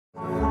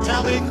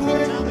Tell me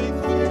quick.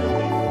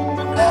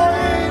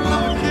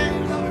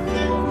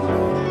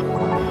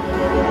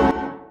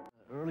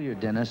 Earlier,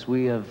 Dennis,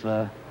 we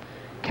have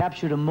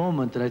captured a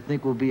moment that I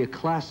think will be a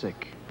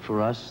classic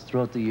for us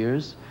throughout the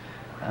years.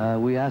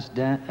 We asked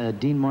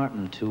Dean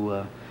Martin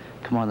to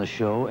come on the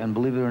show, and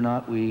believe it or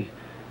not, we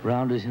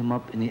rounded him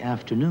up in the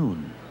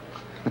afternoon,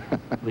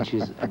 which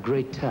is a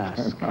great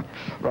task.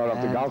 Right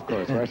off the golf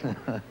course,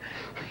 right?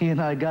 He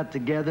and I got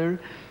together,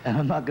 and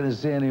I'm not going to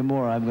say any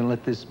more. I'm going to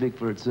let this speak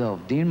for itself.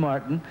 Dean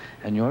Martin,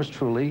 and yours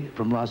truly,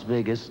 from Las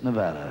Vegas,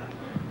 Nevada.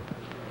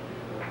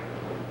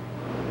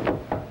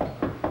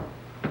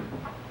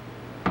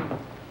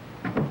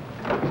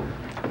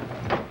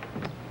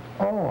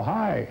 Oh,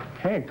 hi.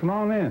 Hey, come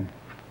on in.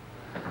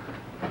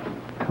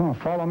 Come on,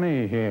 follow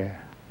me here.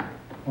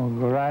 We'll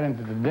go right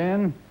into the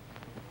den.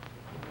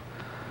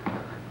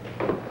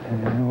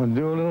 And we'll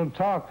do a little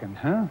talking,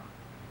 huh?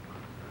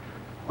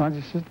 Why don't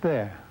you sit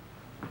there?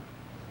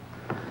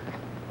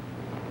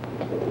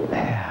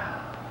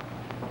 Yeah.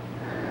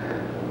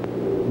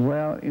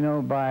 Well, you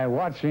know, by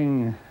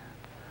watching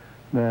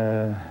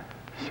the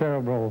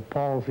Cerebral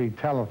Palsy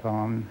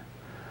Telethon,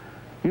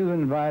 you've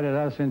invited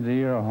us into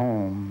your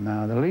home.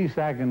 Now, the least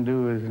I can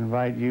do is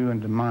invite you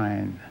into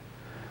mine.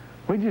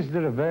 We just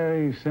did a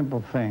very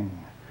simple thing.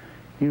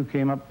 You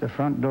came up the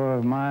front door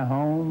of my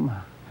home.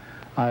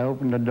 I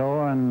opened the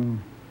door and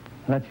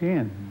let you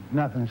in.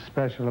 Nothing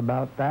special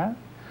about that.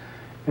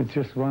 It's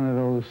just one of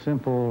those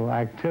simple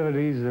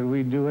activities that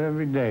we do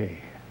every day.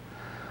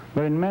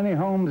 But in many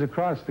homes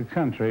across the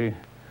country,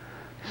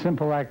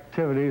 simple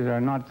activities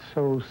are not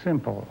so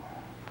simple.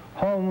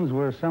 Homes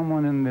where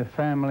someone in the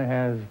family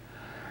has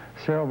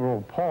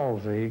cerebral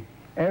palsy,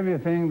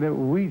 everything that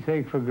we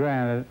take for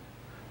granted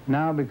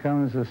now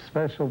becomes a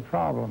special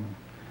problem.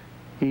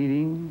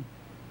 Eating,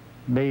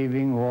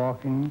 bathing,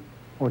 walking,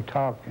 or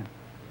talking.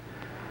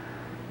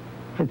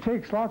 It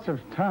takes lots of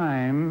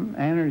time,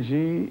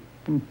 energy,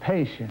 and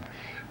patience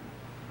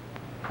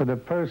for the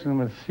person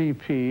with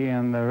CP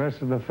and the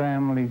rest of the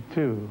family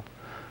too.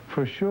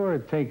 For sure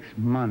it takes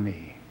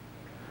money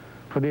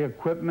for the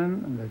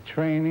equipment and the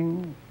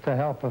training to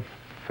help a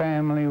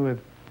family with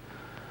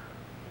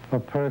a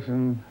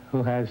person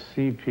who has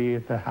CP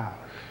at the house.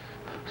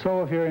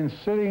 So if you're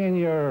sitting in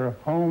your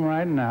home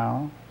right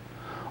now,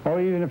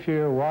 or even if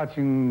you're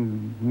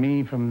watching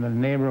me from the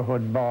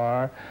neighborhood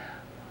bar,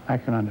 I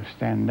can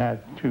understand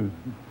that too.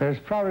 There's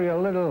probably a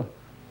little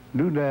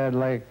doodad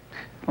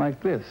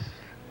like this,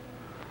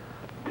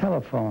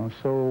 telephone.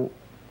 So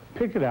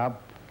pick it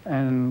up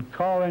and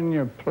call in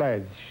your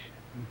pledge.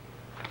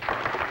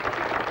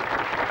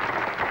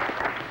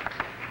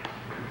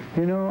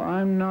 You know,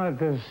 I'm not at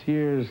this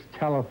year's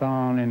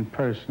telethon in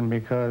person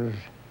because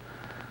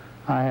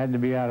I had to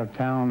be out of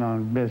town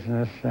on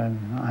business,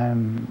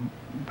 and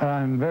but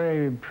I'm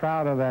very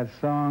proud of that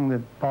song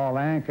that Paul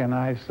Anka and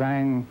I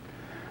sang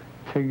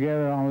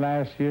together on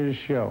last year's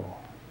show.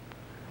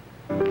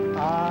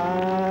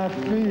 I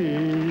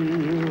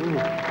feel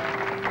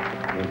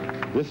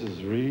that this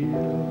is real,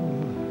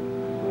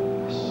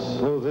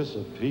 so this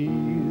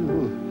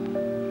appeal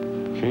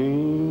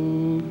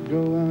can't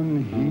go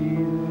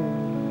unhealed.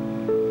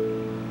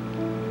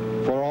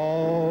 For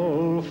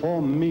all,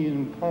 for me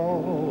and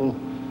Paul,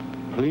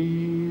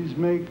 please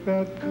make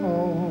that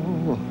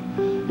call.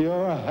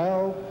 Your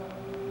help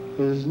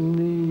is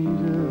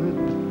needed.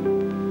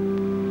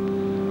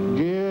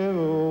 Give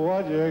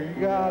what you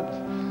got,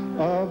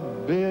 a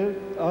bit,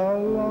 a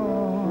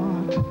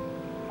lot.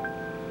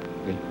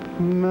 It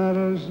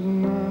matters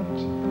not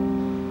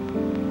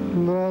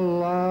the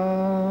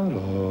loud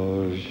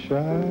or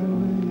shy.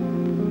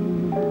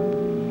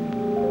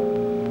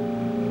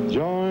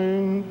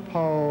 Join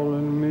Paul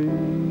and me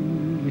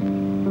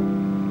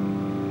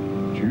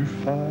to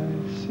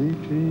fight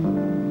CP.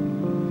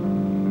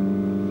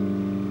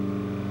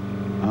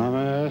 I'm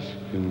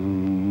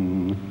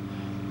asking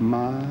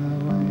my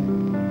way.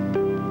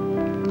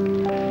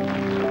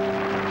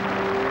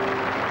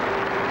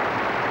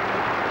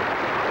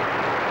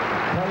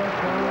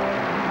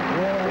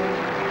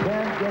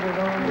 Get it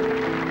on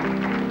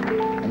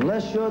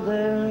unless you're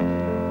there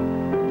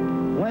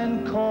when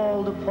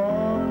called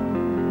upon.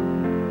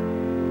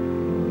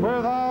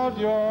 Without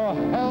your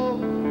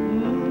help,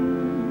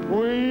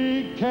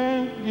 we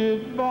can't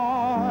get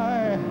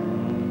by.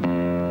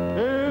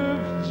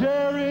 If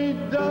Jerry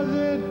does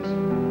it,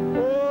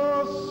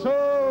 oh, so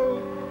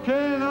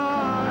can I.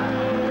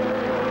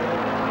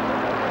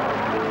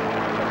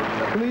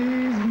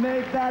 Please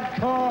make that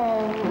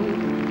call.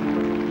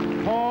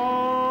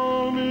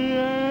 Call me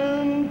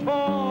and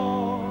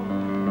Paul.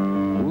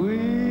 We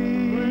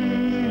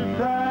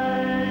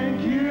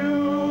Thank you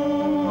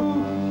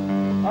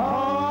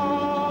our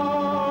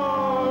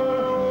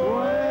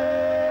way.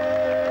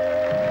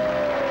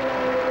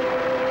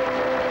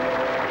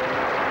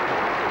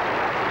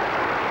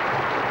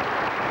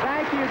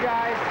 Thank you,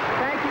 guys.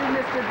 Thank you,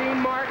 Mr. Dean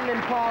Martin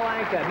and Paul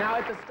Anka. Now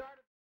at the start.